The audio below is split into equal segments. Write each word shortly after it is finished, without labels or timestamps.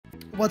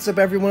What's up,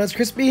 everyone? It's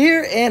Crispy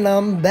here, and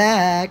I'm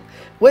back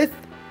with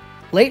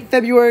late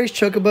February's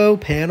Chocobo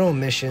panel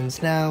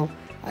missions. Now,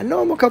 I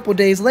know I'm a couple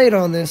days late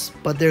on this,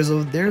 but there's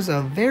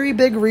a very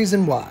big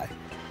reason why.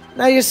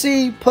 Now, you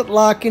see, put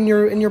Locke in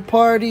your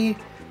party,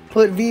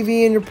 put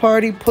Vivi in your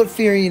party, put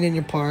Furion in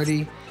your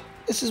party.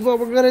 This is what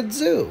we're gonna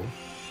do.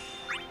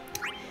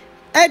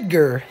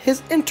 Edgar,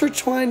 his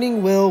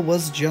intertwining will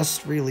was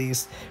just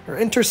released, or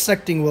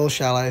intersecting will,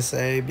 shall I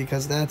say,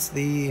 because that's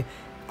the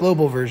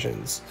global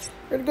versions.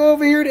 We're gonna go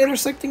over here to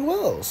intersecting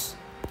wills.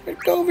 We're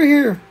gonna go over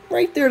here,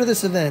 right there to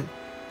this event.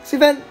 This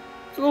event,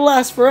 it'll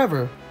last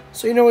forever.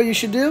 So you know what you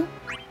should do?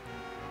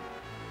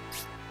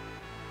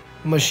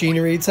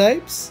 Machinery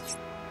types.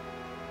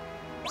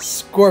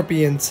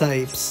 Scorpion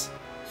types.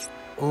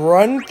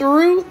 Run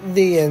through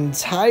the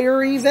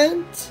entire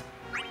event,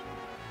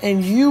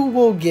 and you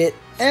will get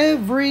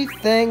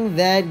everything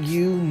that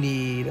you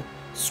need.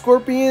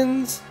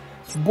 Scorpions,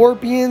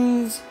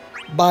 Borpions,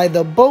 by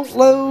the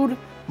boatload,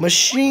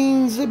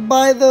 machines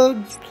by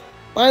the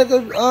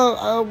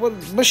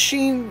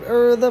machine,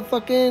 or the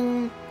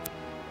fucking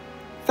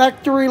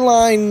factory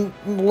line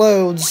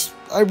loads.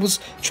 I was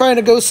trying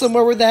to go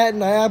somewhere with that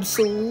and I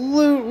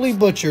absolutely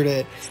butchered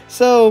it.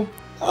 So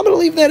I'm gonna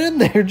leave that in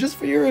there just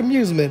for your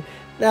amusement.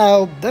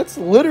 Now that's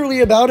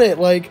literally about it.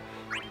 Like,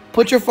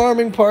 put your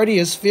farming party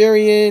as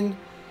Furion,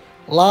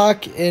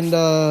 Locke,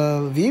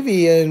 and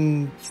Vivi,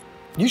 and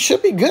you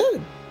should be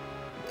good.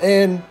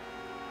 And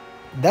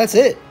that's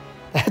it.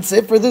 That's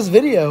it for this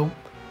video.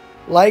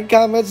 Like,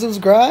 comment,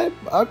 subscribe.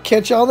 I'll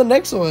catch y'all on the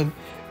next one.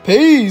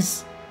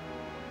 Peace.